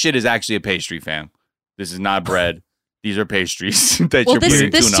 no, this shit is actually a pastry, fam. This is not bread. These are pastries that you're putting tuna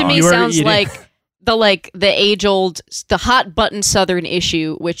on. This to me sounds like the age old, the hot button Southern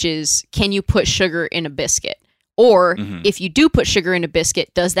issue, which is, can you put sugar in a biscuit? Or if you do put sugar in a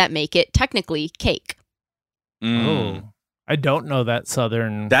biscuit, does that make it technically cake? Oh, I don't know that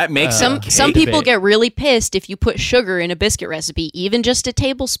Southern. That makes some people get really pissed if you put sugar in a biscuit recipe, even just a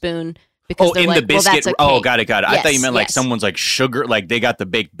tablespoon. Because in like, the biscuit. Well, got it. Yes, I thought you meant like someone's like sugar, like they got the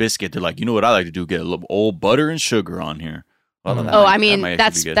baked biscuit. They're like, you know what I like to do? Get a little old butter and sugar on here. Well,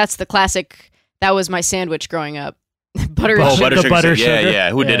 that's the classic. That was my sandwich growing up. butter sugar. Butter sugar.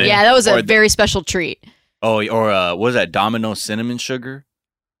 Yeah. Who did it? Yeah, that was a very special treat. Oh, or what was that? Domino cinnamon sugar?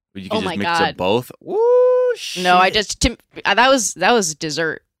 You can just mix it both. Woo, shit. No, that was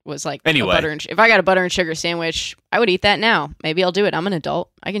dessert. Was like anyway. If I got a butter and sugar sandwich, I would eat that now. Maybe I'll do it. I'm an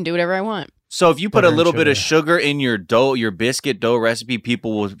adult. I can do whatever I want. So if you put a little bit of sugar in your dough, your biscuit dough recipe,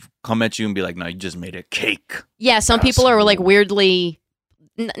 people will come at you and be like, "No, you just made a cake." Yeah, some people are like weirdly,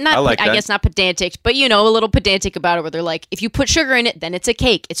 I guess not pedantic, but a little pedantic about it. Where they're like, if you put sugar in it, then it's a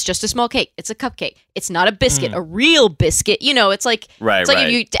cake. It's just a small cake. It's a cupcake. It's not a biscuit. A real biscuit. It's like like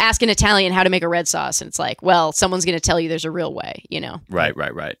if you ask an Italian how to make a red sauce, and it's like, well, someone's going to tell you there's a real way.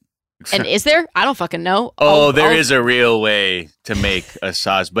 Right. And is there? I don't fucking know. There is a real way to make a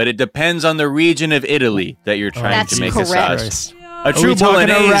sauce, but it depends on the region of Italy that you're trying to make a sauce. A true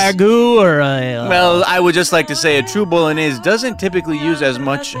bolognese, ragu or well, I would just like to say a true bolognese doesn't typically use as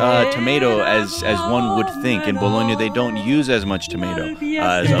much tomato as one would think. In Bologna, they don't use as much tomato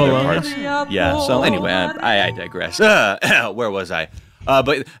as other parts. Yeah. So anyway, I digress. Where was I?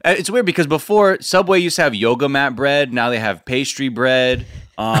 But it's weird because before Subway used to have yoga mat bread. Now they have pastry bread.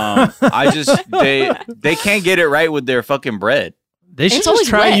 They can't get it right with their fucking bread. They should just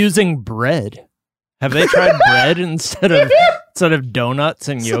try using bread. Have they tried bread instead of donuts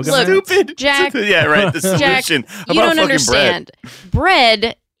and yoga? Stupid, Jack. Yeah, right. The solution. Jack, you don't understand.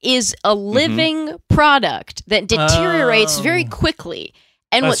 Bread is a living product that deteriorates very quickly,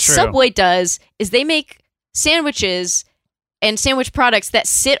 and what Subway does is they make sandwiches and sandwich products that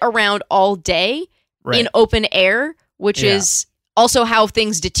sit around all day in open air, which is also how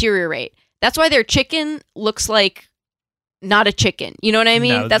things deteriorate. That's why their chicken looks like not a chicken. You know what I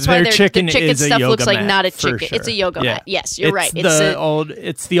mean? No, that's why the chicken stuff looks like mat, not a chicken. sure. It's a yoga mat. Yes, you're right.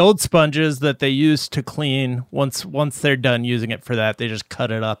 It's the old sponges that they use to clean. Once they're done using it for that, they just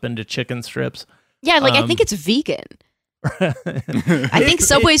cut it up into chicken strips. Yeah, I think it's vegan. I think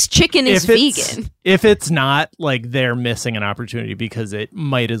Subway's chicken is vegan. If it's not, they're missing an opportunity because it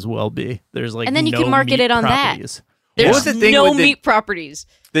might as well be. There's and then you can market it on properties. That. There's what was the thing no with meat properties.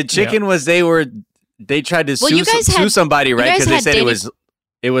 The chicken was they tried to sue somebody, right? Because they said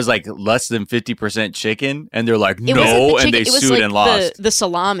it was like less than 50% chicken, and they're like, no, and they sued and lost. The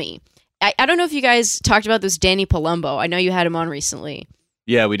salami. I don't know if you guys talked about this Danny Palumbo. I know you had him on recently.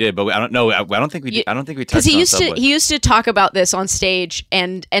 Yeah, we did, but I don't know. I don't think we did. I don't think we touched on Subway. He used to talk about this on stage,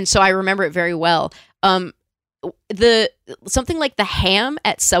 and so I remember it very well. Something like the ham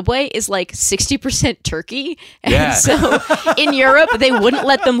at Subway is like 60% turkey, and so in Europe they wouldn't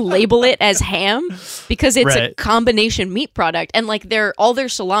let them label it as ham because it's a combination meat product, and all their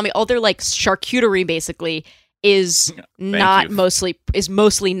salami, all their charcuterie basically is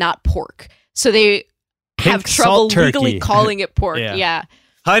mostly not pork, so they have trouble legally calling it pork. Yeah.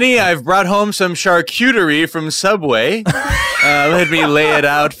 Honey, I've brought home some charcuterie from Subway. Let me lay it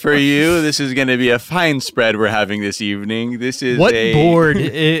out for you. This is going to be a fine spread we're having this evening. This is what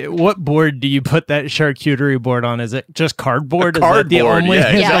board do you put that charcuterie board on? Is it just cardboard? Is that the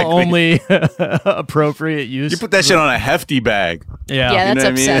only appropriate use? You put that shit on a hefty bag. Yeah, that's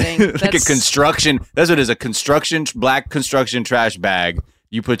upsetting. Like a construction. That's what it is. Black construction trash bag.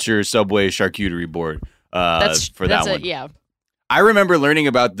 You put your Subway charcuterie board for that one. Yeah. I remember learning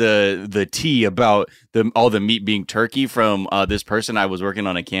about the tea about all the meat being turkey from this person I was working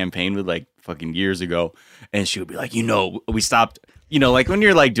on a campaign with fucking years ago, and she would be like, we stopped, when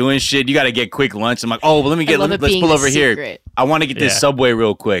you're doing shit, you got to get quick lunch. I'm like, oh, well, let's pull over here. I want to get this Subway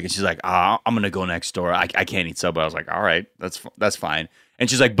real quick, and she's like, I'm gonna go next door. I can't eat Subway. I was like, all right, that's fine. And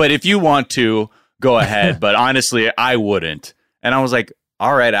she's like, but if you want to, go ahead. But honestly, I wouldn't. And I was like,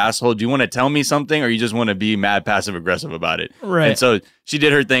 all right, asshole, do you want to tell me something or you just want to be mad passive aggressive about it? Right. And so she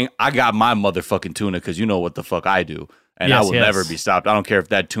did her thing. I got my motherfucking tuna because you know what the fuck I do. And I will never be stopped. I don't care if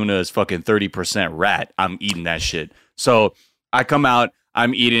that tuna is fucking 30% rat. I'm eating that shit. So I come out,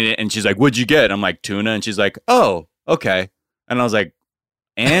 I'm eating it, and she's like, what'd you get? I'm like, tuna. And she's like, oh, okay. And I was like,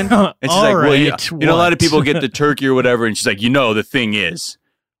 and she's like, well, you know, a lot of people get the turkey or whatever. And she's like, the thing is,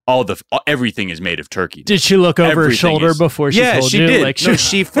 everything is made of turkey. Did she look over her shoulder before she told you? Did. No,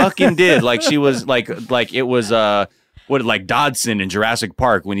 she fucking did. She was like it was Dodson in Jurassic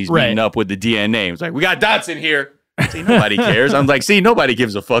Park when he's meeting up with the DNA. It was like, we got Dodson here. See, nobody cares. I'm like, see, nobody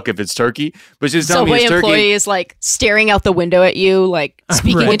gives a fuck if it's turkey. But she's telling me it's turkey. Subway employee is staring out the window at you,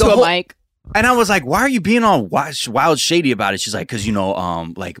 speaking into a mic. And I was like, why are you being all wild shady about it? She's like, because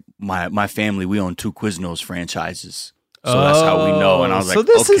my family, we own 2 Quiznos franchises. So that's how we know. And I was like,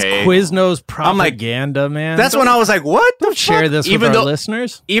 this is Quiznos propaganda, man. That's when I was like, what? Don't share this with our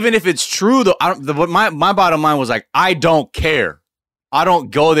listeners. Even if it's true, though, my bottom line was like, I don't care. I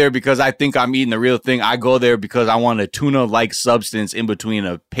don't go there because I think I'm eating the real thing. I go there because I want a tuna-like substance in between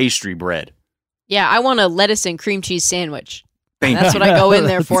a pastry bread. Yeah, I want a lettuce and cream cheese sandwich. That's what I go in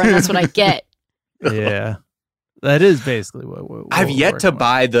there for, and that's what I get. Yeah. That is basically what I've yet to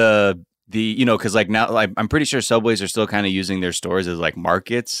buy because now I'm pretty sure Subways are still kind of using their stores as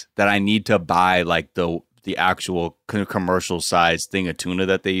markets that I need to buy the actual commercial size thing of tuna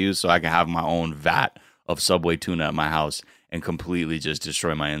that they use so I can have my own vat of Subway tuna at my house and completely just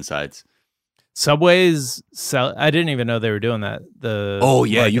destroy my insides. Subways sell. I didn't even know they were doing that.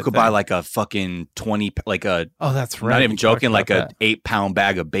 You could buy a fucking 20 Oh, that's right. Not even joking, a 8-pound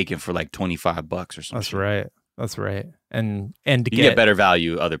bag of bacon for $25 or something. That's right. And to you get better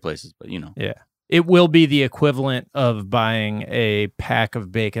value other places, but Yeah. It will be the equivalent of buying a pack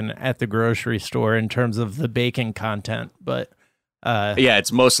of bacon at the grocery store in terms of the bacon content, but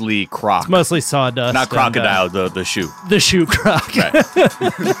it's mostly croc. It's mostly sawdust. Not crocodile, the shoe. The shoe croc. Right.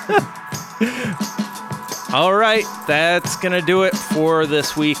 All right, that's going to do it for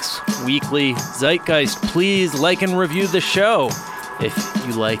this week's weekly Zeitgeist. Please like and review the show if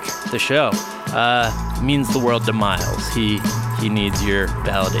you like the show. It means the world to Miles. He needs your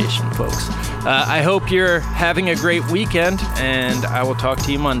validation, folks. I hope you're having a great weekend, and I will talk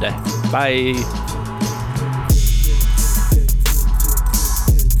to you Monday. Bye.